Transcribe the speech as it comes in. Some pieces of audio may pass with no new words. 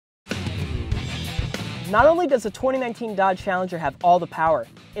Not only does the 2019 Dodge Challenger have all the power,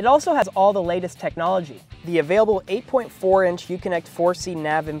 it also has all the latest technology. The available 8.4-inch Uconnect 4C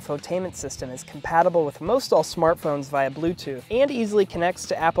nav infotainment system is compatible with most all smartphones via Bluetooth and easily connects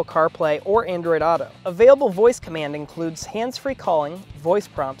to Apple CarPlay or Android Auto. Available voice command includes hands-free calling, voice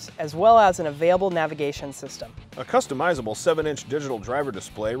prompts, as well as an available navigation system. A customizable 7-inch digital driver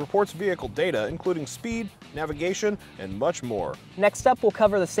display reports vehicle data including speed, navigation, and much more. Next up, we'll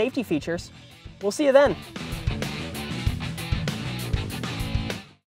cover the safety features. We'll see you then.